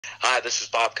Hi, this is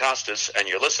Bob Costas, and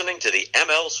you're listening to the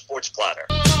ML Sports Platter.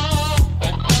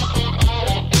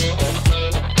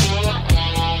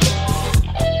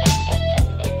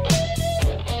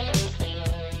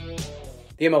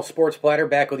 The ML Sports Platter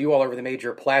back with you all over the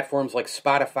major platforms like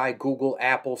Spotify, Google,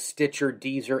 Apple, Stitcher,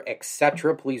 Deezer,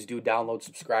 etc. Please do download,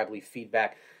 subscribe, leave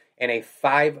feedback, and a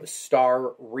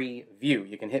 5-star review.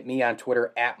 You can hit me on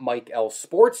Twitter at Mike L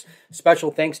Sports.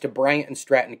 Special thanks to Bryant and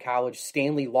Stratton College,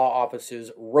 Stanley Law Offices,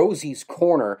 Rosie's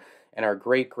Corner, and our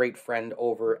great friend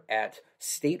over at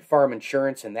State Farm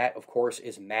Insurance, and that, of course,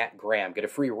 is Matt Graham. Get a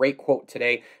free rate quote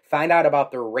today. Find out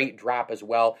about their rate drop as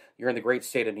well. You're in the great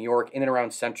state of New York, in and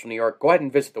around central New York. Go ahead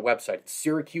and visit the website. It's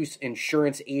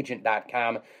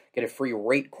SyracuseInsuranceAgent.com. Get a free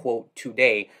rate quote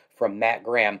today from Matt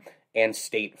Graham and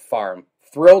State Farm.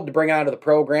 Thrilled to bring onto the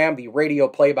program the radio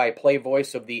play-by-play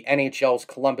voice of the NHL's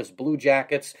Columbus Blue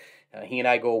Jackets. He and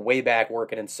I go way back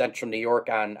working in central New York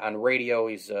on radio.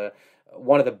 He's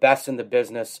one of the best in the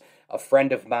business, a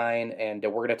friend of mine, and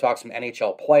we're going to talk some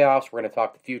NHL playoffs. We're going to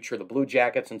talk the future of the Blue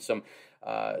Jackets and some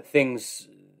things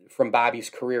from Bobby's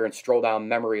career and stroll down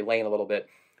memory lane a little bit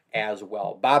as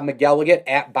well. Bob McElligott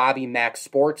at Bobby Mac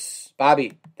Sports.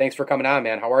 Bobby, thanks for coming on,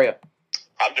 man. How are you?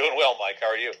 I'm doing well, Mike. How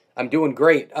are you? I'm doing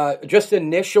great. Just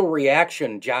initial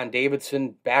reaction, John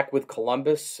Davidson back with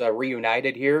Columbus,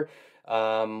 reunited here.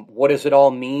 What does it all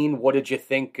mean? What did you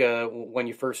think when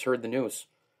you first heard the news?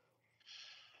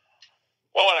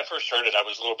 Well, when I first heard it, I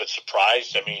was a little bit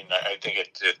surprised. I mean, I think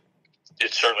it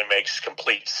certainly makes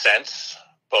complete sense,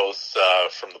 both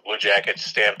from the Blue Jackets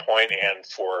standpoint and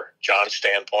for John's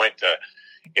standpoint.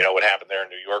 What happened there in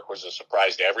New York was a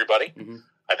surprise to everybody, mm-hmm.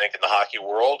 I think, in the hockey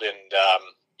world, and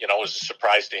it was a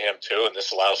surprise to him too. And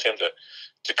this allows him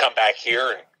to come back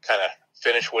here and kind of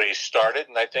finish what he started.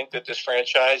 And I think that this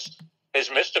franchise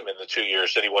has missed him in the 2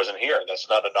 years that he wasn't here. And that's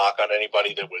not a knock on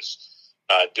anybody that was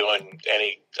doing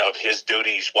any of his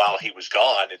duties while he was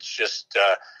gone. It's just,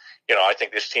 I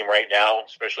think this team right now,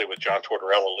 especially with John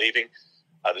Tortorella leaving,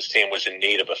 this team was in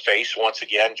need of a face once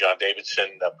again. John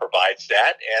Davidson provides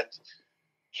that, and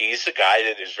he's a guy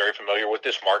that is very familiar with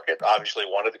this market. Obviously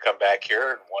wanted to come back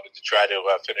here and wanted to try to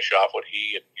finish off what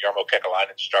he and Jarmo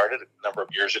Kekalainen started a number of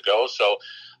years ago. So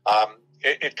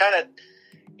it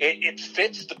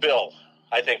fits the bill,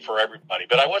 I think, for everybody.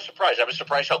 But I was surprised. I was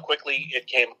surprised how quickly it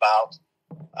came about.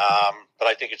 But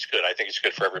I think it's good. I think it's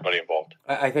good for everybody involved.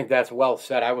 I think that's well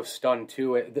said. I was stunned,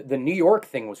 too. The New York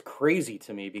thing was crazy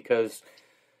to me because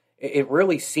it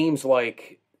really seems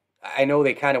like, I know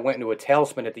they kind of went into a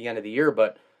tailspin at the end of the year,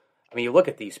 but, I mean, you look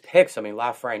at these picks. I mean,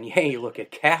 Lafreniere, you look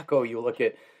at Kakko, you look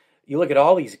at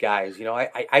all these guys.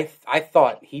 I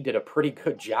thought he did a pretty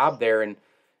good job there, and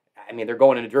I mean, they're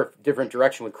going in a different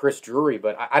direction with Chris Drury,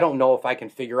 but I don't know if I can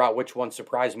figure out which one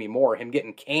surprised me more, him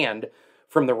getting canned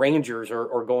from the Rangers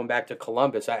or going back to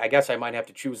Columbus. I guess I might have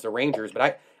to choose the Rangers,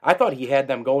 but I thought he had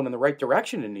them going in the right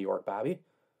direction in New York, Bobby.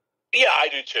 Yeah, I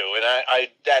do too, and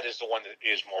I that is the one that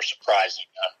is more surprising.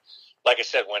 Like I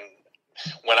said, when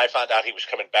I found out he was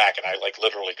coming back, and I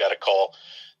literally got a call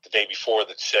the day before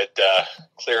that said,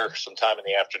 clear some time in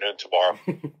the afternoon tomorrow.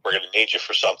 We're going to need you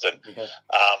for something. Okay.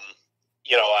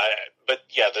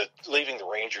 The leaving the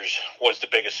Rangers was the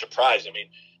biggest surprise. I mean,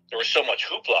 there was so much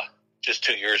hoopla just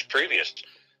 2 years previous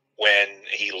when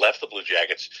he left the Blue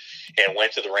Jackets and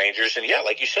went to the Rangers. And yeah,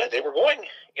 like you said, they were going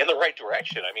in the right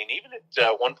direction. I mean, even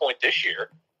at one point this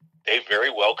year, they very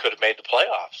well could have made the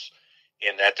playoffs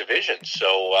in that division.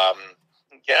 So,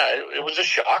 it was a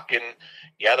shock. And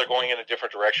yeah, they're going in a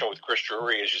different direction with Chris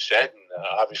Drury, as you said. And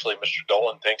obviously Mr.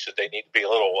 Dolan thinks that they need to be a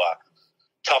little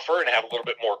tougher and have a little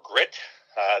bit more grit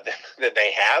than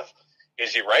they have.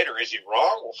 Is he right or is he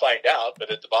wrong? We'll find out. But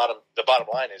at the bottom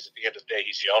line is, at the end of the day,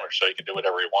 he's the owner, so he can do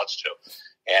whatever he wants to.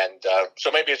 And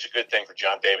so maybe it's a good thing for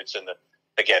John Davidson that,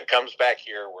 again, comes back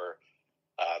here where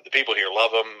the people here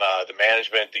love him, the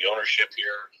management, the ownership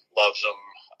here loves him,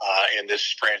 and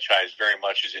this franchise very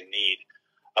much is in need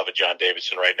of a John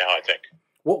Davidson right now, I think.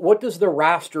 What does the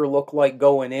roster look like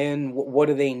going in? What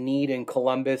do they need in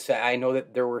Columbus? I know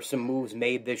that there were some moves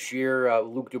made this year.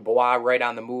 Luc Dubois right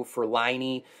on the move for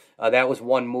Laine. That was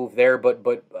one move there.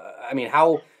 But I mean,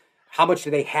 how much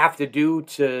do they have to do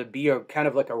to be a kind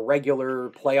of like a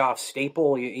regular playoff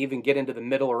staple, even get into the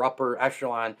middle or upper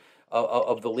echelon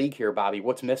of the league here, Bobby?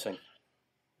 What's missing?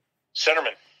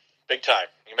 Centerman, big time.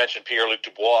 You mentioned Pierre-Luc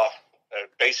Dubois,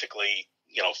 basically,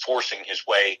 forcing his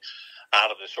way out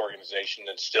of this organization,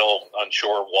 and still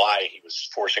unsure why he was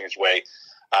forcing his way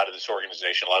out of this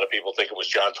organization. A lot of people think it was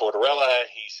John Tortorella.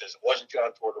 He says it wasn't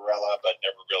John Tortorella, but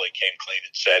never really came clean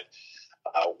and said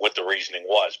what the reasoning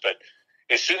was. But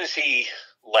as soon as he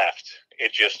left,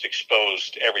 it just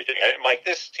exposed everything. Mike,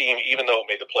 this team, even though it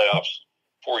made the playoffs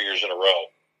 4 years in a row,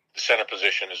 the center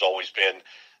position has always been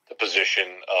the position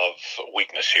of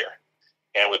weakness here.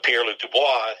 And with Pierre-Luc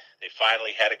Dubois, they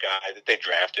finally had a guy that they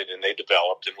drafted and they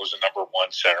developed and was a number one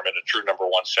centerman, a true number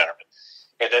one centerman.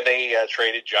 And then they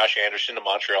traded Josh Anderson to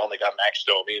Montreal, and they got Max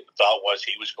Domi. And the thought was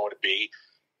he was going to be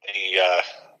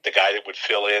the guy that would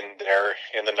fill in there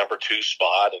in the number two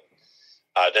spot.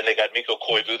 And then they got Mikko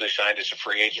Koivu. They signed as a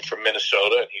free agent from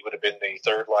Minnesota, and he would have been the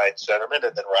third-line centerman.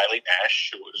 And then Riley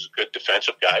Nash, who was a good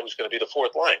defensive guy, was going to be the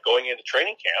fourth line. Going into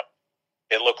training camp,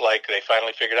 it looked like they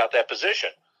finally figured out that position.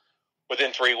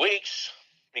 Within 3 weeks,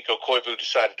 Mikko Koivu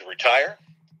decided to retire.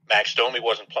 Max Domi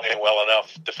wasn't playing well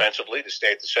enough defensively to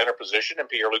stay at the center position, and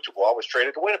Pierre-Luc Dubois was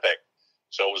traded to Winnipeg.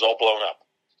 So it was all blown up.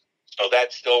 So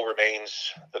that still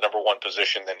remains the number one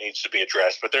position that needs to be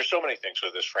addressed. But there's so many things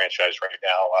with this franchise right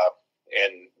now,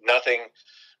 and nothing,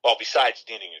 well, besides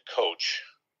needing a coach,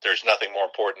 there's nothing more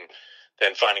important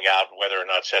than finding out whether or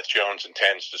not Seth Jones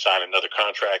intends to sign another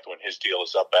contract when his deal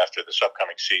is up after this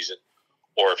upcoming season,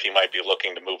 or if he might be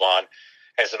looking to move on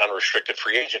as an unrestricted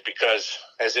free agent. Because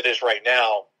as it is right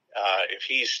now, if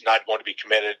he's not going to be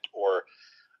committed, or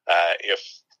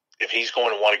if he's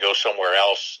going to want to go somewhere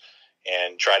else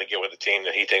and try to get with a team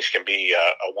that he thinks can be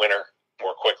a winner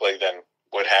more quickly than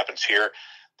what happens here,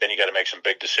 then you got to make some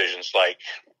big decisions, like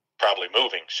probably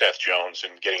moving Seth Jones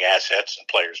and getting assets and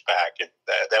players back, and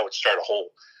that would start a whole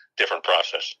different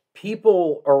process.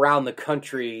 People around the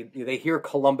country, they hear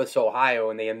Columbus, Ohio,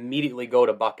 and they immediately go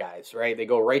to Buckeyes, right? They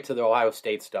go right to the Ohio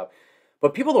State stuff.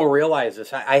 But people don't realize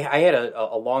this. I had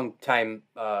a long-time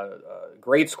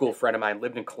grade school friend of mine,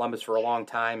 lived in Columbus for a long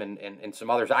time, and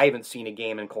some others. I haven't seen a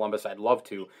game in Columbus. I'd love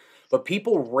to. But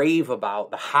people rave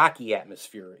about the hockey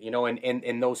atmosphere,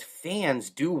 and those fans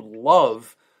do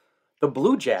love the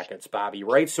Blue Jackets, Bobby,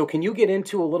 right? So can you get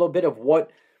into a little bit of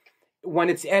what, when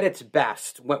it's at its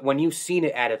best, when you've seen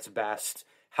it at its best,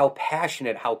 how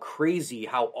passionate, how crazy,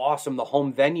 how awesome the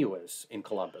home venue is in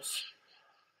Columbus?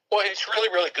 Well, it's really,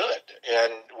 really good.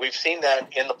 And we've seen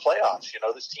that in the playoffs.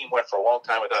 This team went for a long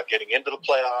time without getting into the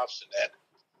playoffs, and then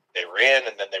they were in,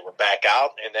 and then they were back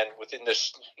out. And then within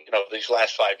this, these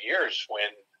last 5 years,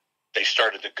 when they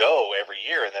started to go every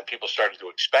year, and then people started to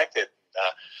expect it,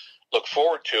 look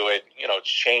forward to it, it's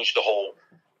changed the whole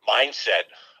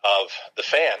mindset of the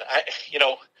fan.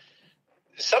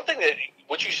 Something that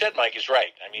what you said, Mike, is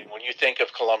right. I mean, when you think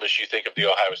of Columbus, you think of the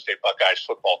Ohio State Buckeyes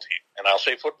football team. And I'll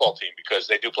say football team because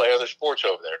they do play other sports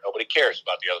over there. Nobody cares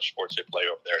about the other sports they play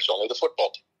over there. It's only the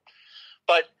football team.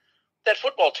 But that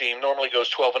football team normally goes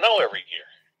 12-0 every year.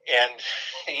 And,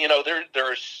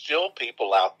 there are still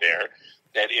people out there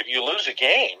that if you lose a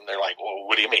game, they're like, well,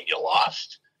 what do you mean you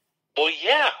lost? Well,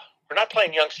 yeah, we're not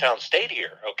playing Youngstown State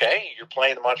here, okay? You're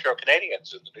playing the Montreal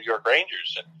Canadiens and the New York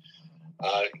Rangers and,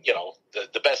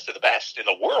 the best of the best in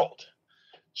the world.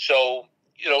 So,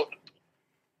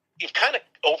 you've kind of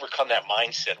overcome that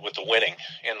mindset with the winning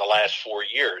in the last 4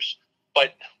 years.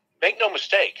 But make no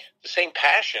mistake, the same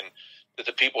passion that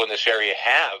the people in this area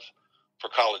have for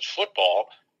college football,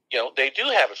 they do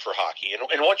have it for hockey.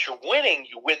 And once you're winning,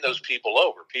 you win those people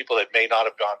over, people that may not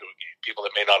have gone to a game, people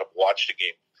that may not have watched a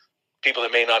game, people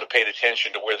that may not have paid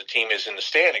attention to where the team is in the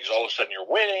standings. All of a sudden you're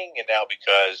winning, and now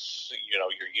because,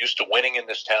 you're used to winning in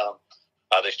this town,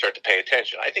 they start to pay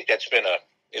attention. I think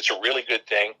it's a really good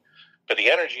thing. But the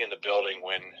energy in the building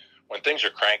when things are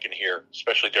cranking here,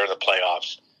 especially during the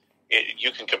playoffs,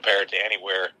 you can compare it to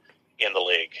anywhere in the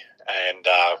league. And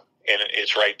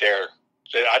it's right there.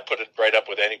 I'd put it right up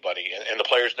with anybody. And the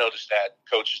players notice that,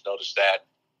 coaches notice that.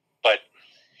 But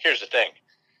here's the thing.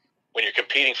 When you're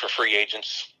competing for free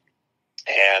agents,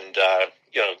 and,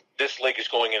 this league is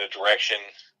going in a direction,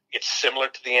 it's similar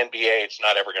to the NBA. It's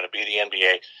not ever going to be the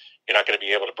NBA. You're not going to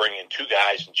be able to bring in two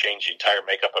guys and change the entire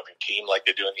makeup of your team like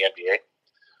they do in the NBA.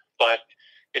 But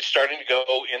it's starting to go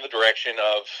in the direction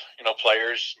of,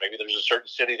 players, maybe there's a certain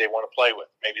city they want to play with.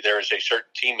 Maybe there is a certain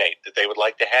teammate that they would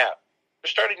like to have. They're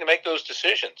starting to make those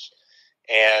decisions.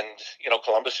 And,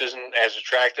 Columbus isn't as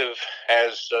attractive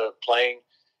as playing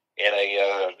in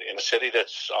a city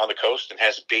that's on the coast and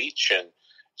has a beach, and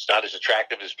it's not as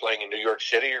attractive as playing in New York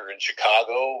City or in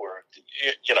Chicago or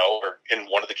in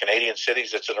one of the Canadian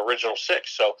cities that's an original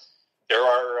six. So there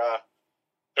are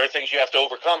things you have to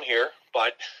overcome here,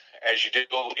 but as you do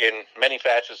in many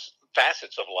facets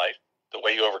of life, the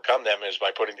way you overcome them is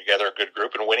by putting together a good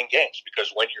group and winning games,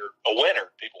 because when you're a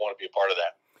winner, people want to be a part of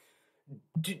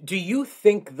that. Do you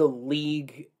think the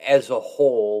league as a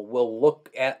whole will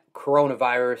look at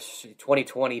coronavirus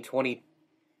 2020,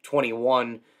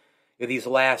 2021, these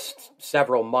last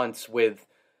several months with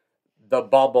the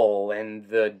bubble and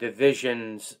the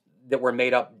divisions that were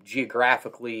made up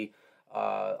geographically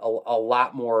a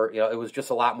lot more, it was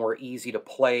just a lot more easy to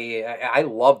play. I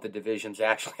love the divisions,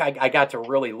 actually. I got to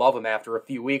really love them after a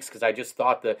few weeks because I just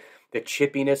thought the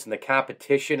chippiness and the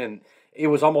competition, and it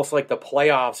was almost like the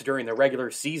playoffs during the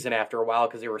regular season after a while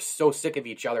because they were so sick of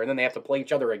each other, and then they have to play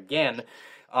each other again.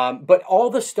 But all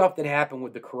the stuff that happened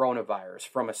with the coronavirus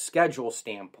from a schedule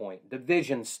standpoint,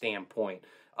 division standpoint,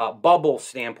 bubble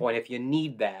standpoint, if you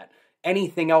need that,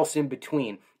 anything else in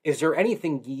between, is there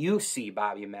anything you see,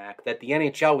 Bobby Mack, that the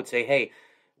NHL would say, hey,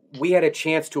 we had a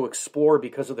chance to explore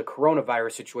because of the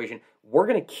coronavirus situation. We're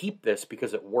going to keep this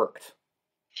because it worked?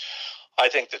 I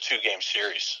think the 2-game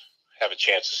series have a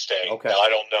chance to stay. Okay. Now, I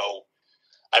don't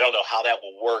know how that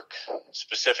will work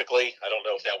specifically. I don't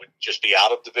know if that would just be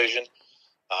out of division.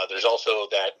 There's also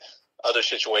that other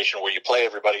situation where you play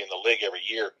everybody in the league every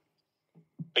year,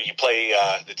 but you play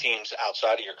the teams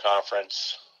outside of your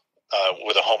conference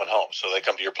with a home and home. So they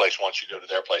come to your place once, you go to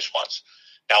their place once.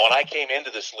 Now, when I came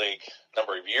into this league a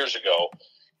number of years ago,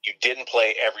 you didn't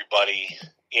play everybody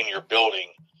in your building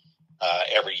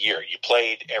every year. You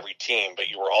played every team, but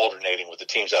you were alternating with the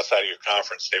teams outside of your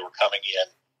conference. They were coming in.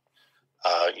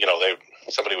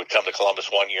 Somebody would come to Columbus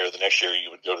one year, the next year you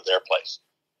would go to their place.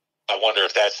 I wonder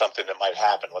if that's something that might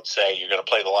happen. Let's say you're going to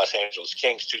play the Los Angeles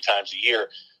Kings 2 times a year.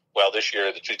 Well, this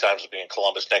year the 2 times will be in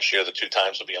Columbus. Next year the 2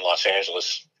 times will be in Los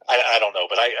Angeles. I don't know,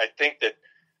 but I think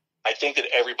that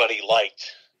everybody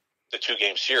liked the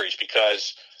 2-game series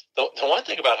because the one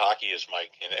thing about hockey is,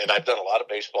 Mike, and I've done a lot of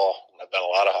baseball and I've done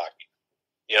a lot of hockey.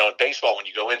 In baseball, when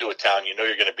you go into a town, you know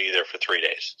you're going to be there for 3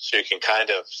 days, so you can kind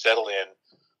of settle in,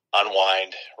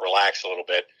 unwind, relax a little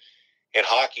bit. In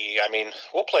hockey, I mean,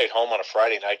 we'll play at home on a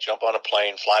Friday night, jump on a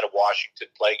plane, fly to Washington,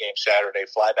 play a game Saturday,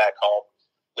 fly back home,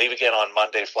 leave again on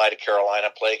Monday, fly to Carolina,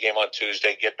 play a game on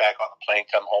Tuesday, get back on the plane,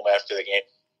 come home after the game.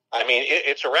 I mean,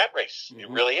 it's a rat race. Mm-hmm. It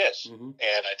really is. Mm-hmm.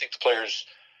 And I think the players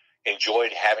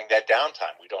enjoyed having that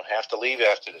downtime. We don't have to leave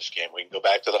after this game. We can go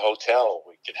back to the hotel.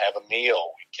 We can have a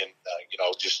meal. We can,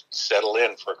 just settle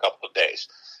in for a couple of days.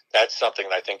 That's something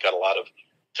that I think got a lot of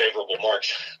favorable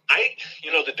marks.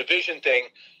 The division thing,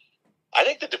 I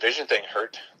think the division thing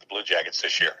hurt the Blue Jackets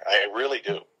this year. I really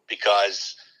do.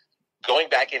 Because going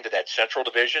back into that Central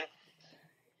Division,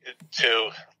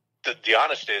 the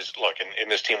honest is, look,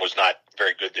 and this team was not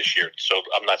very good this year, so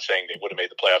I'm not saying they would have made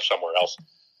the playoffs somewhere else,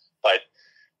 but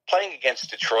playing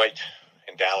against Detroit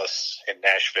and Dallas and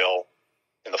Nashville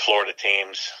and the Florida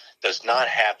teams does not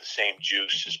have the same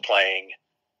juice as playing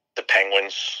the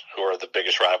Penguins, who are the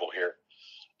biggest rival here,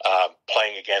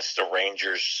 playing against the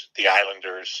Rangers, the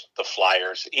Islanders, the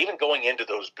Flyers, even going into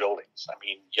those buildings. I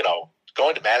mean,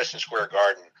 going to Madison Square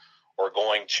Garden or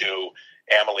going to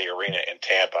Amalie Arena in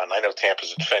Tampa, and I know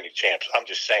Tampa's a defending champ. I'm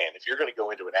just saying, if you're going to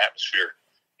go into an atmosphere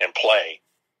and play,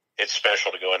 it's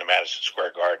special to go into Madison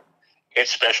Square Garden.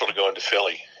 It's special to go into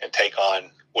Philly and take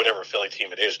on whatever Philly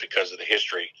team it is because of the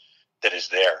history that is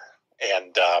there.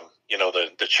 And,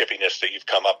 the chippiness that you've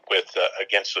come up with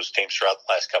against those teams throughout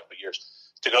the last couple of years.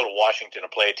 To go to Washington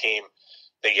and play a team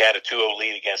that you had a 2-0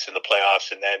 lead against in the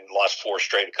playoffs and then lost 4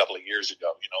 straight a couple of years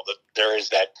ago.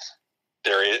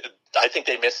 I think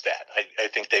they missed that. I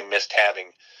think they missed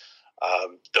having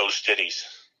those cities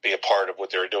be a part of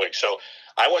what they were doing. So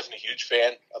I wasn't a huge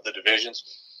fan of the divisions.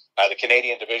 The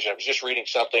Canadian division, I was just reading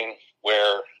something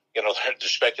where, they're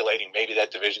speculating maybe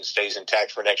that division stays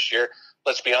intact for next year.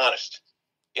 Let's be honest.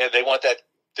 Yeah, they want that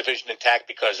division intact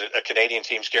because a Canadian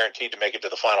team's guaranteed to make it to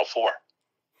the Final Four.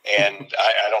 And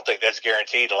I don't think that's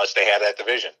guaranteed unless they have that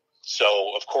division.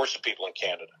 So, of course, the people in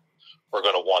Canada are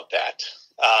going to want that.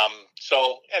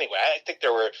 So, anyway, I think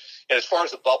and as far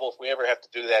as the bubble, if we ever have to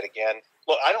do that again,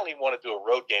 look, I don't even want to do a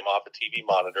road game off a TV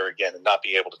monitor again and not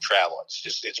be able to travel.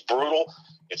 It's brutal.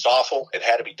 It's awful. It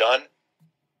had to be done.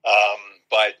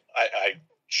 But I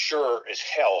sure as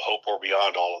hell hope we're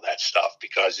beyond all of that stuff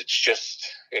because it's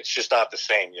just not the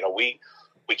same.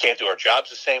 We can't do our jobs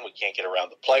the same. We can't get around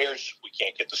the players. We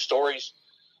can't get the stories.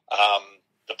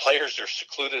 The players are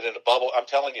secluded in a bubble. I'm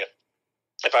telling you,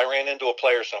 if I ran into a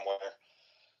player somewhere,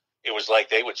 it was like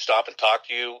they would stop and talk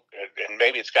to you. And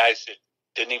maybe it's guys that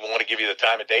didn't even want to give you the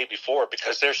time of day before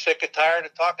because they're sick and tired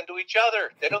of talking to each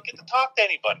other. They don't get to talk to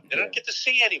anybody. They don't get to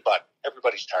see anybody.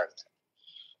 Everybody's tired of it.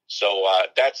 So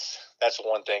that's the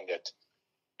one thing that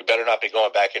we better not be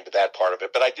going back into that part of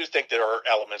it. But I do think there are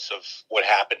elements of what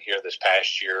happened here this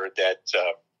past year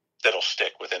that'll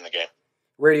stick within the game.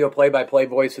 Radio play-by-play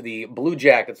voice of the Blue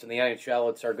Jackets in the NHL.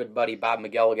 It's our good buddy Bob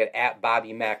McElligott at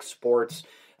Bobby Mack Sports.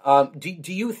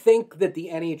 Do you think that the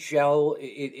NHL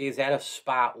is at a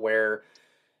spot where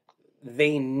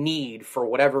they need, for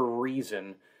whatever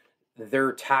reason,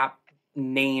 their top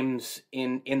names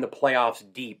in the playoffs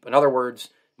deep. In other words,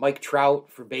 Mike Trout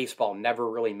for baseball never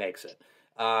really makes it.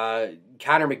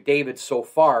 Connor McDavid so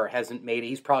far hasn't made it.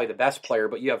 He's probably the best player,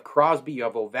 but you have Crosby, you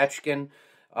have Ovechkin.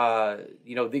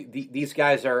 These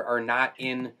guys are not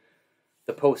in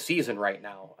the postseason right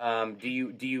now. Do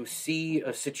you see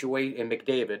a situation in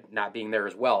McDavid not being there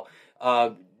as well?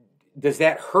 Does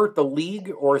that hurt the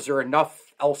league, or is there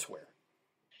enough elsewhere?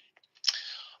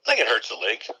 I think it hurts the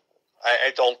league.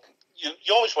 I don't.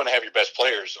 You always want to have your best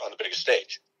players on the biggest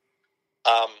stage.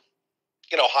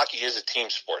 Hockey is a team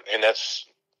sport, and that's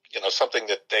something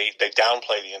that they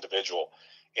downplay the individual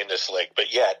in this league.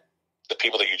 But yet, the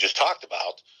people that you just talked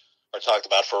about are talked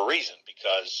about for a reason,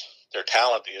 because their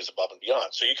talent is above and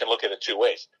beyond. So you can look at it two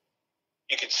ways.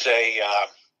 You could say,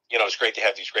 it's great to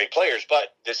have these great players,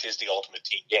 but this is the ultimate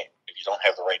team game. If you don't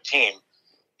have the right team,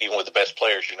 even with the best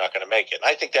players, you're not going to make it. And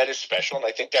I think that is special, and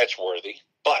I think that's worthy.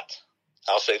 But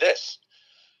I'll say this.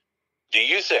 Do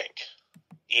you think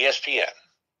ESPN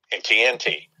and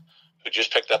TNT, who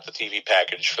just picked up the TV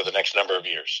package for the next number of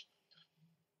years,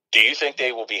 do you think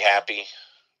they will be happy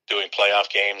doing playoff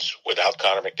games without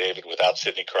Connor McDavid, without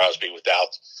Sidney Crosby,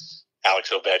 without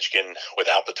Alex Ovechkin,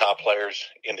 without the top players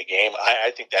in the game?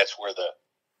 I think that's where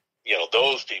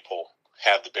those people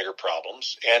have the bigger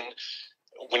problems. And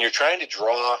when you're trying to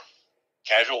draw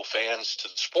casual fans to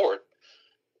the sport,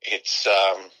 it's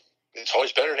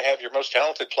always better to have your most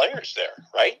talented players there,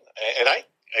 right? And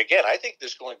I think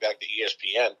this, going back to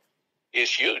ESPN, is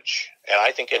huge. And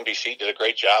I think NBC did a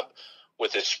great job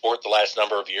with this sport the last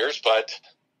number of years, but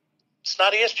it's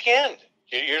not ESPN.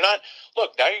 You're not.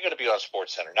 Look, now you're going to be on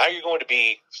SportsCenter. Now you're going to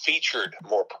be featured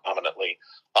more prominently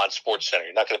on SportsCenter.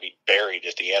 You're not going to be buried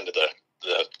at the end of the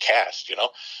cast,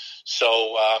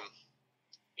 So,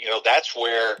 that's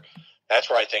where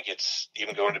I think it's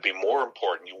even going to be more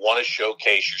important. You want to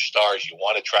showcase your stars. You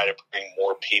want to try to bring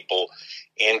more people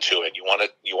into it. You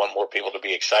want more people to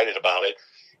be excited about it.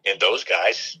 And those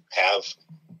guys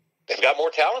they've got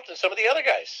more talent than some of the other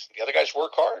guys. The other guys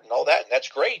work hard and all that, and that's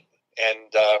great.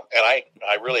 And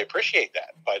I really appreciate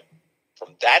that. But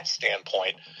from that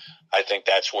standpoint, I think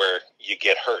that's where you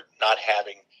get hurt, not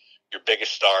having your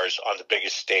biggest stars on the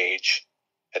biggest stage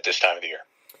at this time of the year.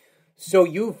 So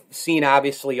you've seen,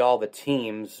 obviously, all the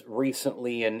teams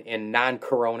recently in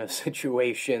non-corona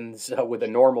situations with a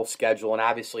normal schedule, and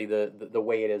obviously the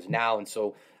way it is now. And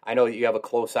so I know that you have a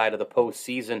close eye to the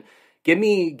postseason. Give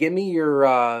me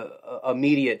your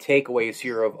immediate takeaways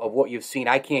here of what you've seen.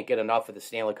 I can't get enough of the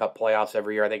Stanley Cup playoffs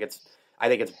every year. I think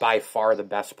it's by far the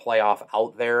best playoff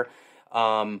out there.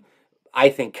 I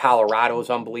think Colorado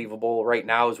is unbelievable right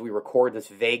now as we record this.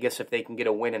 Vegas, if they can get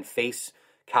a win and face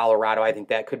Colorado, I think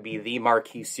that could be the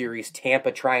marquee series.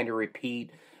 Tampa trying to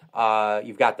repeat.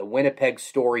 You've got the Winnipeg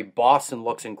story. Boston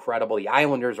looks incredible. The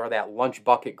Islanders are that lunch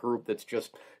bucket group that's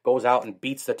just goes out and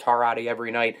beats the tar out of you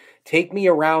every night. Take me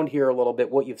around here a little bit,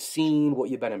 what you've seen, what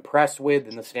you've been impressed with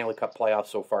in the Stanley Cup playoffs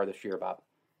so far this year, Bob.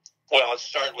 Well, let's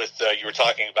start with you were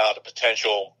talking about a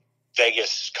potential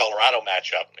Vegas-Colorado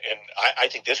matchup, and I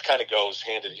think this kind of goes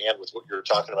hand in hand with what you were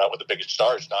talking about with the biggest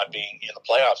stars not being in the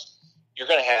playoffs. You're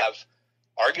going to have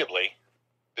arguably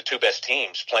the two best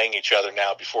teams playing each other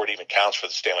now before it even counts for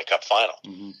the Stanley Cup final,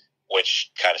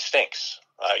 which kind of stinks,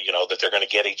 that they're going to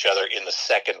get each other in the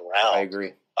second round. I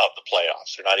agree. Of the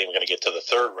playoffs. They're not even going to get to the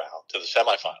third round, to the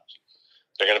semifinals.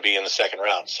 They're going to be in the second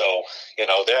round. So,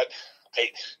 that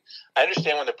I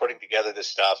understand when they're putting together this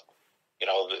stuff,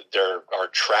 there are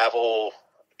travel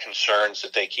concerns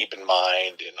that they keep in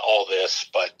mind and all this,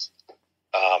 but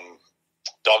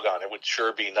doggone, it would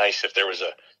sure be nice if there was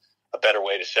a better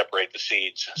way to separate the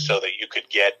seeds so that you could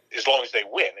get, as long as they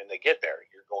win and they get there,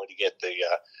 you're going to get the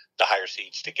higher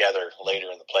seeds together later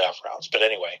in the playoff rounds. But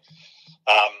anyway,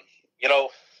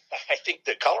 I think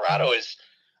that Colorado is,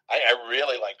 I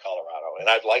really like Colorado, and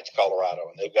I've liked Colorado,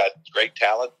 and they've got great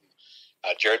talent.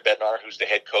 Jared Bednar, who's the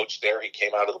head coach there, he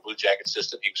came out of the Blue Jacket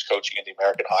system. He was coaching in the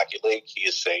American Hockey League.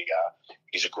 He's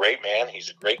a great man. He's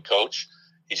a great coach.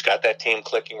 He's got that team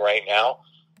clicking right now.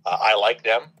 I like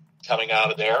them coming out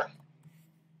of there.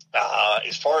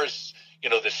 As far as,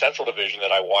 the Central Division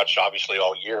that I watched obviously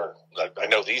all year, I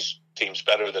know these teams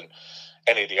better than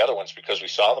any of the other ones because we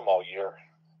saw them all year.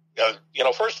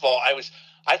 First of all,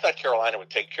 I thought Carolina would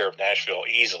take care of Nashville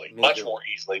easily, much more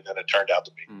easily than it turned out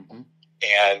to be. Mm-hmm.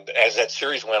 And as that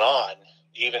series went on,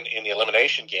 even in the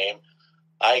elimination game,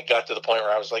 I got to the point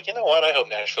where I was like, you know what? I hope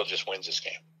Nashville just wins this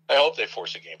game. I hope they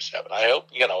force a Game 7. I hope,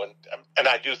 and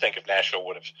I do think if Nashville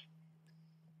would have,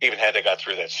 even had they got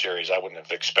through that series, I wouldn't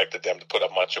have expected them to put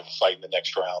up much of a fight in the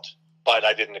next round. But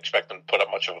I didn't expect them to put up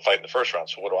much of a fight in the first round,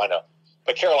 so what do I know?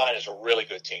 But Carolina is a really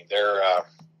good team. They're,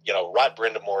 Rod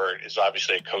Brindamore is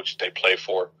obviously a coach that they play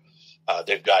for.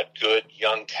 They've got good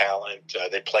young talent.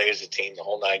 They play as a team, the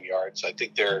whole 9 yards. I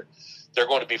think they're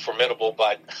going to be formidable.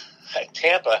 But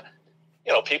Tampa,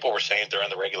 people were saying during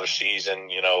the regular season,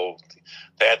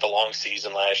 they had the long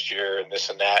season last year and this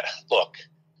and that. Look,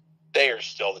 they are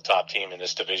still the top team in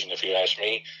this division, if you ask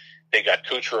me. They got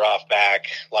Kucherov back.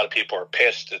 A lot of people are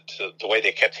pissed at the way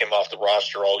they kept him off the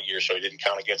roster all year, so he didn't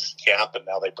count against the cap, and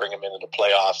now they bring him into the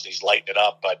playoffs, and he's lighting it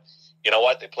up. But you know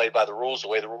what? They played by the rules, the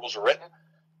way the rules are written.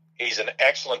 He's an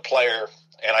excellent player,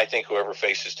 and I think whoever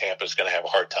faces Tampa is going to have a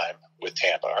hard time with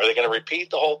Tampa. Are they going to repeat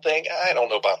the whole thing? I don't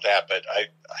know about that, but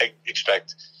I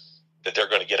expect that they're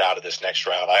going to get out of this next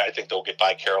round. I think they'll get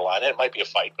by Carolina. It might be a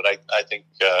fight, but I think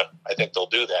they'll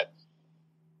do that.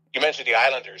 You mentioned the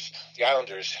Islanders. The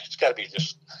Islanders, it's got to be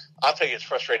just – I'll tell you, it's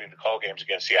frustrating to call games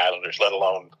against the Islanders, let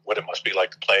alone what it must be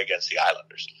like to play against the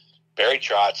Islanders. Barry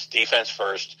Trotz, defense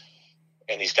first,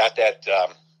 and he's got that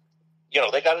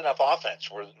they got enough offense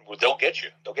where they'll get you.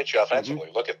 They'll get you offensively.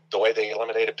 Mm-hmm. Look at the way they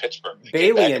eliminated Pittsburgh.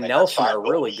 Bailey and Nelson are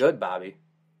really good, Bobby.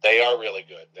 They are really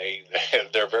good.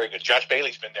 They're very good. Josh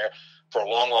Bailey's been there for a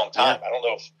long, long time. Yeah. I don't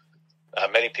know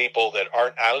if many people that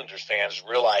aren't Islanders fans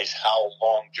realize how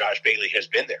long Josh Bailey has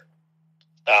been there.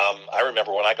 I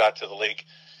remember when I got to the league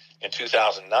in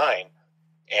 2009,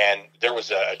 and there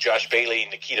was a Josh Bailey,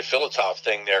 Nikita Filatov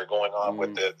thing there going on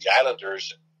with the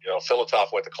Islanders.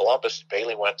 Filatov went to Columbus,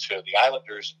 Bailey went to the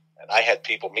Islanders, and I had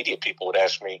media people would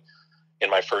ask me in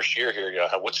my first year here,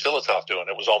 what's Filatov doing?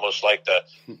 It was almost like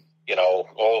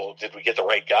did we get the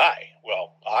right guy?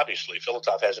 Well, obviously,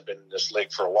 Filatov hasn't been in this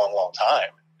league for a long, long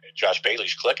time. Josh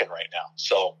Bailey's clicking right now.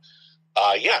 So,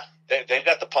 they've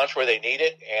got the punch where they need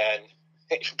it, and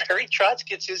Barry Trotz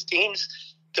gets his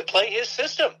teams to play his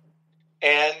system.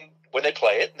 And when they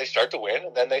play it, they start to win,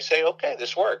 and then they say, okay,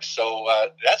 this works. So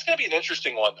that's going to be an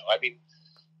interesting one, though. I mean,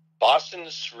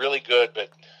 Boston's really good, but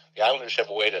the Islanders have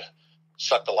a way to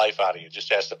suck the life out of you.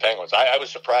 Just ask the Penguins. I was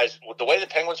surprised with the way the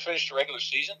Penguins finished the regular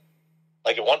season.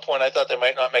 Like at one point, I thought they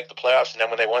might not make the playoffs, and then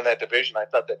when they won that division, I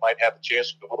thought they might have a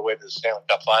chance to go all the way to the Stanley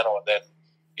Cup final, and then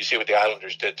you see what the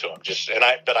Islanders did to them.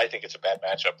 But I think it's a bad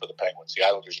matchup for the Penguins. The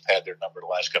Islanders have had their number the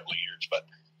last couple of years, but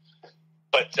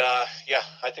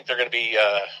I think they're going to be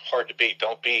hard to beat.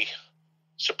 Don't be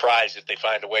surprised if they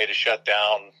find a way to shut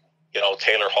down.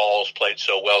 Taylor Hall's played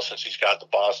so well since he's got to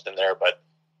Boston there, but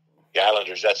the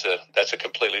Islanders, that's a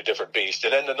completely different beast.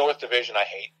 And then the North Division, I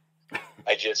hate.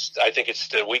 I think it's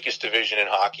the weakest division in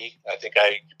hockey. I think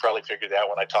you probably figured that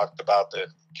when I talked about the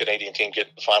Canadian team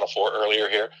getting the Final Four earlier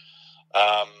here.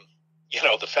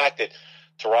 The fact that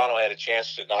Toronto had a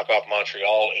chance to knock off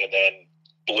Montreal and then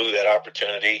blew that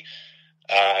opportunity.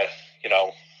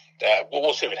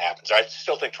 We'll see what happens. I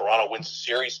still think Toronto wins the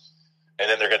series, and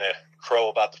then they're going to crow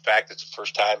about the fact that it's the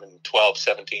first time in 12,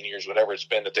 17 years, whatever it's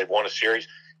been, that they've won a series.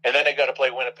 And then they got to play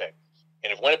Winnipeg.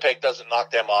 And if Winnipeg doesn't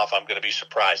knock them off, I'm going to be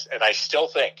surprised. And I still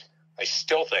think,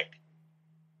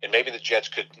 and maybe the Jets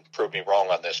could prove me wrong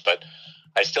on this, but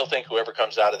I still think whoever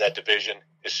comes out of that division,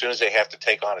 as soon as they have to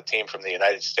take on a team from the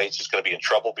United States, is going to be in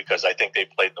trouble, because I think they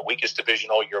played in the weakest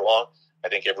division all year long. I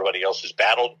think everybody else has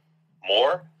battled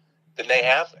more than they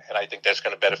have, and I think that's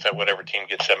going to benefit whatever team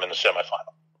gets them in the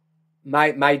semifinal.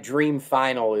 My dream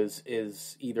final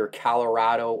is either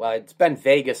Colorado. It's been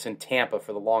Vegas and Tampa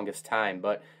for the longest time,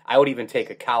 but I would even take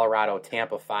a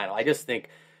Colorado-Tampa final. I just think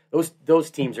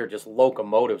those teams are just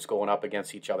locomotives going up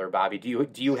against each other. Bobby, do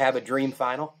you have a dream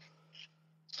final?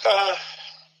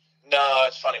 No,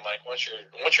 it's funny, Mike. Once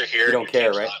you're here, you don't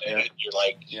care, right? Yeah. You're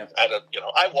like, I don't.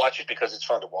 I watch it because it's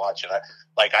fun to watch, and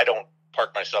I don't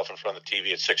park myself in front of the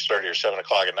TV at 6:30 or 7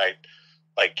 o'clock at night.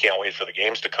 Like, can't wait for the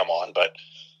games to come on, but.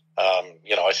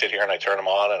 I sit here and I turn them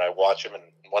on and I watch them, and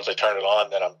once I turn it on,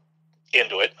 then I'm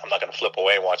into it. I'm not going to flip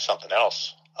away and watch something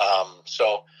else.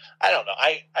 So I don't know.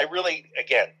 I really,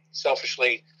 again,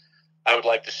 selfishly, I would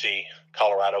like to see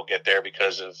Colorado get there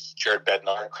because of Jared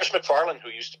Bednar and Chris McFarland, who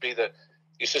used to be the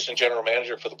assistant general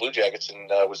manager for the Blue Jackets and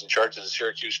was in charge of the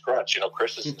Syracuse Crunch.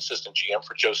 Chris is an assistant GM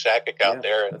for Joe Sakic out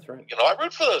there. And, that's right. I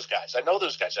root for those guys. I know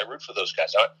those guys. I root for those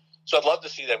guys. So I'd love to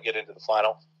see them get into the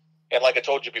final. And like I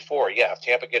told you before, if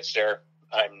Tampa gets there,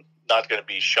 I'm not going to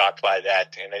be shocked by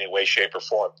that in any way, shape, or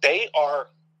form.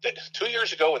 2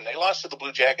 years ago when they lost to the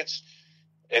Blue Jackets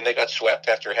and they got swept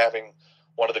after having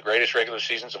one of the greatest regular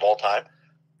seasons of all time,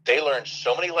 they learned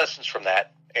so many lessons from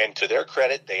that. And to their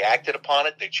credit, they acted upon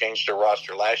it. They changed their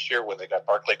roster last year when they got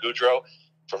Barclay Goodrow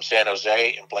from San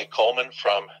Jose and Blake Coleman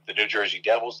from the New Jersey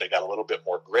Devils. They got a little bit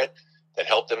more grit that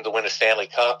helped them to win a Stanley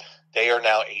Cup. They are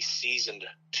now a seasoned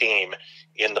team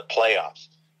in the playoffs.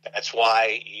 That's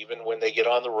why even when they get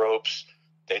on the ropes,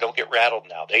 they don't get rattled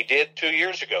now. They did 2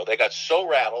 years ago. They got so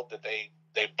rattled that they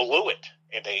blew it,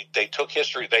 and they took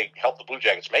history. They helped the Blue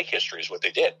Jackets make history is what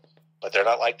they did. But they're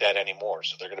not like that anymore,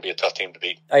 so they're going to be a tough team to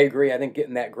beat. I agree. I think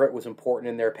getting that grit was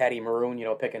important in there. Patty Maroon,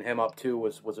 picking him up too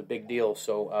was a big deal.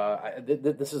 So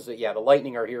this is the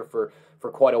Lightning are here for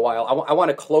quite a while. I want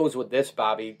to close with this,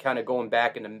 Bobby, kind of going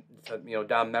back into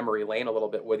down memory lane a little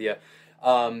bit with you.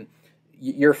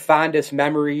 Your fondest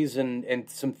memories and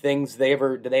some things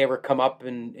did they ever come up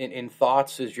in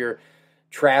thoughts as you're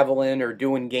traveling or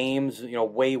doing games?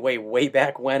 Way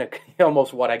back when,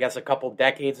 almost a couple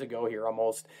decades ago here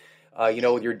almost.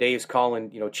 With your days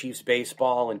calling, Chiefs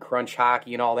baseball and crunch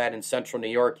hockey and all that in Central New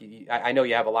York, I know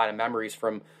you have a lot of memories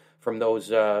from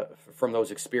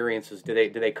those experiences. Do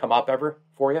they come up ever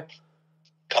for you?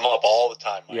 Come up all the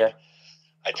time, Mike. Yeah.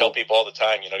 I tell people all the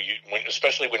time,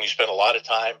 especially when you spend a lot of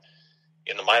time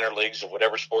in the minor leagues of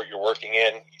whatever sport you're working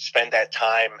in, you spend that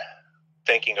time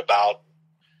thinking about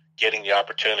getting the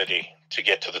opportunity to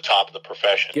get to the top of the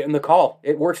profession. Getting the call.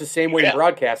 It works the same way in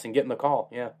broadcasting, getting the call.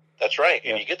 Yeah. That's right.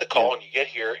 And you get the call and you get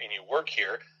here and you work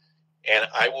here. And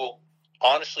I will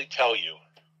honestly tell you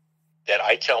that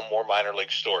I tell more minor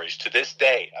league stories to this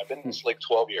day. I've been in this league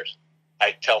 12 years.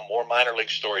 I tell more minor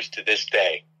league stories to this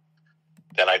day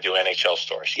than I do NHL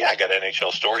stories. Yeah, I got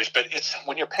NHL stories, but it's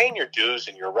when you're paying your dues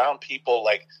and you're around people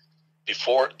like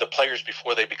before the players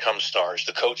before they become stars,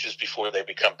 the coaches before they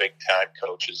become big time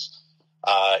coaches.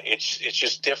 It's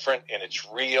just different and it's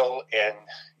real, and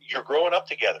you're growing up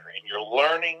together and you're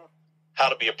learning how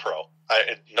to be a pro.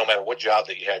 No matter what job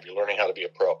that you have, you're learning how to be a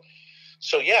pro.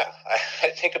 So yeah, I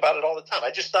think about it all the time.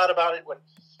 I just thought about it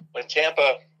when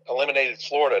Tampa eliminated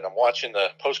Florida, and I'm watching the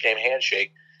post-game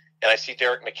handshake, and I see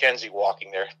Derek McKenzie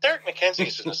walking there. Derek McKenzie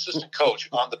is an assistant coach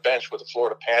on the bench with the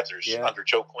Florida Panthers under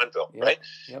Joe Quenneville, right?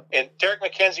 Yep. And Derek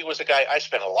McKenzie was a guy I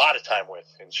spent a lot of time with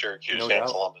in Syracuse and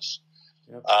Columbus.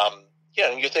 Yep.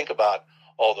 And you think about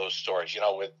all those stories.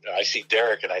 I see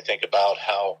Derek, and I think about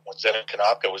how when Zenon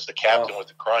Konopka was the captain with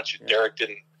the Crunch, and Derek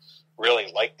didn't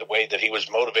really like the way that he was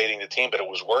motivating the team, but it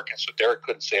was working, so Derek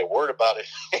couldn't say a word about it.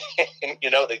 And,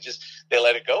 they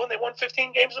let it go, and they won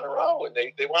 15 games in a row, and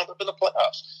they wound up in the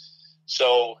playoffs.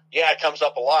 So, yeah, it comes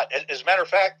up a lot. As a matter of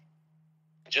fact,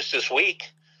 just this week,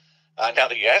 now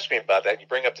that you asked me about that, you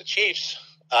bring up the Chiefs,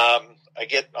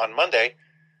 on Monday,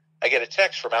 I get a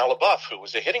text from Al LaBeouf, who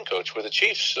was a hitting coach with the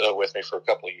Chiefs with me for a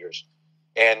couple of years.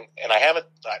 And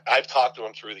I've talked to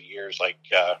him through the years,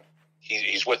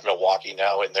 he's with Milwaukee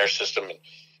now in their system.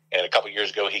 And a couple of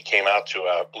years ago, he came out to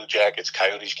a Blue Jackets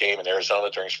Coyotes game in Arizona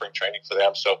during spring training for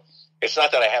them. So it's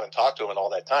not that I haven't talked to him in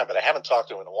all that time, but I haven't talked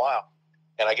to him in a while.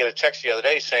 And I get a text the other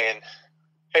day saying,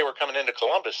 hey, we're coming into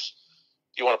Columbus.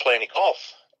 Do you want to play any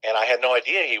golf? And I had no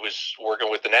idea he was working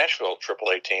with the Nashville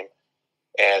AAA team.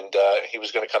 And he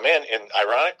was going to come in. And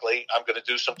ironically, I'm going to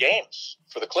do some games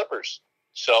for the Clippers.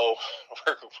 So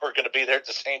we're going to be there at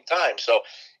the same time. So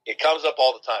it comes up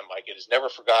all the time, Mike. It is never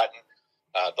forgotten.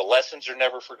 The lessons are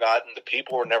never forgotten. The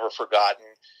people are never forgotten.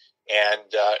 And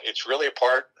it's really a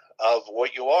part of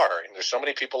what you are. And there's so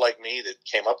many people like me that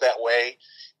came up that way.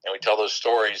 And we tell those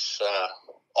stories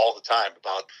all the time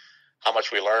about how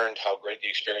much we learned, how great the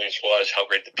experience was, how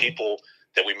great the people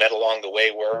that we met along the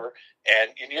way were.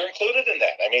 And you're included in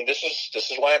that. I mean, this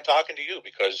is why I'm talking to you,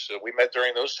 because we met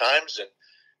during those times,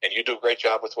 and you do a great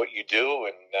job with what you do.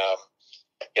 And,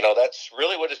 that's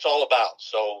really what it's all about.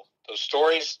 So those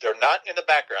stories, they're not in the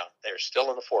background. They're still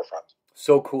in the forefront.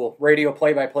 So cool. Radio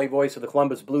play-by-play voice of the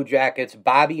Columbus Blue Jackets,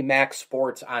 Bobby Mac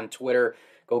Sports on Twitter.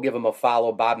 Go give him a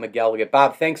follow, Bob McElligott.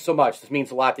 Bob, thanks so much. This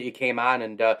means a lot that you came on,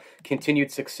 and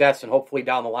continued success, and hopefully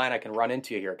down the line I can run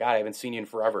into you here. God, I haven't seen you in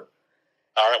forever.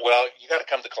 All right, well, you got to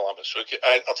come to Columbus.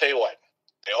 I'll tell you what.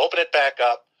 They open it back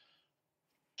up.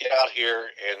 Get out here,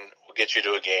 and we'll get you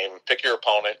to a game. Pick your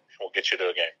opponent, and we'll get you to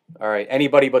a game. All right,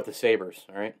 anybody but the Sabres,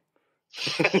 all right?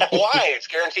 Why? It's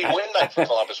guaranteed win night for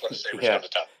Columbus when the Sabres come to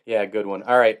town. Yeah, good one.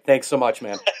 All right, thanks so much,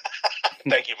 man.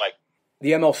 Thank you, Mike.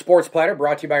 The ML Sports Platter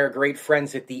brought to you by our great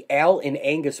friends at the Al and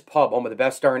Angus Pub, home of the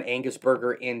best darn Angus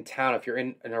burger in town. If you're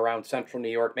in and around Central New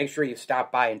York, make sure you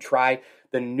stop by and try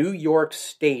the New York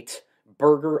State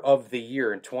Burger of the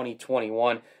Year in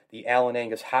 2021. The Al and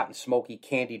Angus Hot and Smoky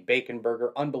Candied Bacon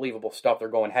Burger. Unbelievable stuff. They're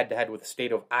going head-to-head with the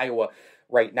state of Iowa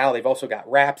right now. They've also got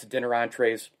wraps, dinner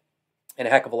entrees, and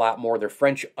a heck of a lot more. Their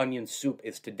French onion soup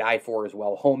is to die for as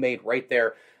well. Homemade right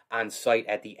there on site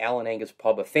at the Al and Angus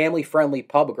Pub, a family-friendly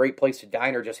pub, a great place to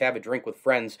dine or just have a drink with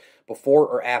friends before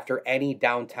or after any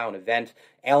downtown event.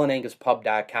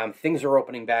 AlanAngusPub.com. Things are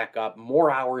opening back up. More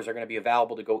hours are going to be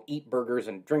available to go eat burgers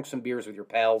and drink some beers with your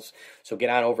pals. So get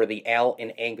on over to the Al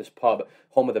and Angus Pub,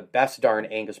 home of the best darn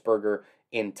Angus burger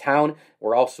in town.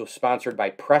 We're also sponsored by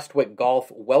Prestwick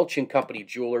Golf, Welch & Company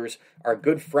Jewelers, our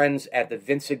good friends at the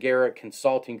Vinciguerra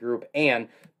Consulting Group, and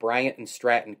Bryant and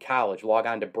Stratton College. Log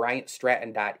on to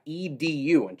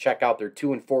bryantstratton.edu and check out their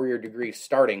 2- and 4-year degrees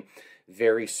starting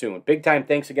very soon. Big time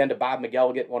thanks again to Bob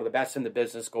McElligott, one of the best in the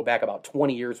business. Go back about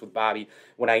 20 years with Bobby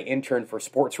when I interned for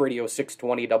Sports Radio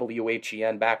 620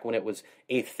 WHEN back when it was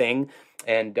a thing,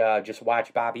 and just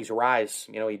watch Bobby's rise.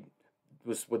 You know, he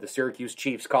was with the Syracuse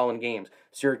Chiefs calling games,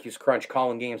 Syracuse Crunch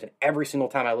calling games, and every single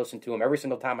time I listened to him, every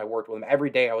single time I worked with him, every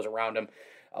day I was around him,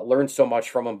 learned so much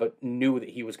from him, but knew that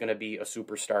he was going to be a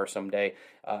superstar someday.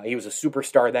 He was a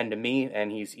superstar then to me,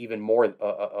 and he's even more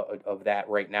of that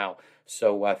right now.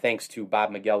 So thanks to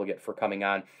Bob McElligott for coming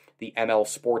on the ML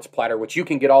Sports Platter, which you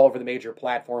can get all over the major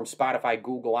platforms, Spotify,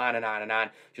 Google, on and on and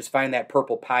on. Just find that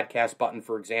purple podcast button,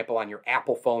 for example, on your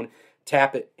Apple phone.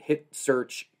 Tap it, hit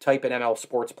search, type in ML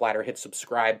Sports Platter, hit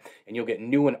subscribe, and you'll get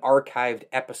new and archived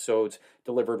episodes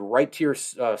delivered right to your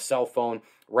cell phone,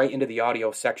 right into the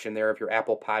audio section there of your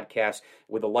Apple Podcasts,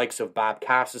 with the likes of Bob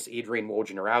Costas, Adrian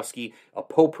Wojnarowski, a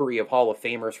potpourri of Hall of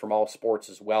Famers from all sports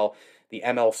as well. The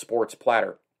ML Sports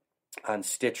Platter on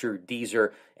Stitcher,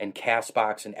 Deezer, and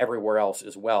CastBox, and everywhere else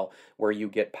as well, where you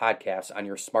get podcasts on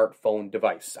your smartphone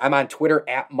device. I'm on Twitter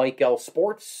at Mike L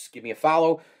Sports. Give me a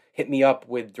follow. Hit me up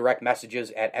with direct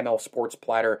messages at ML Sports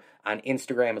Platter on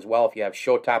Instagram as well if you have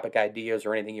show topic ideas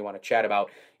or anything you want to chat about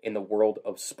in the world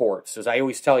of sports. As I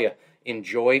always tell you,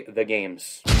 enjoy the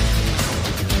games.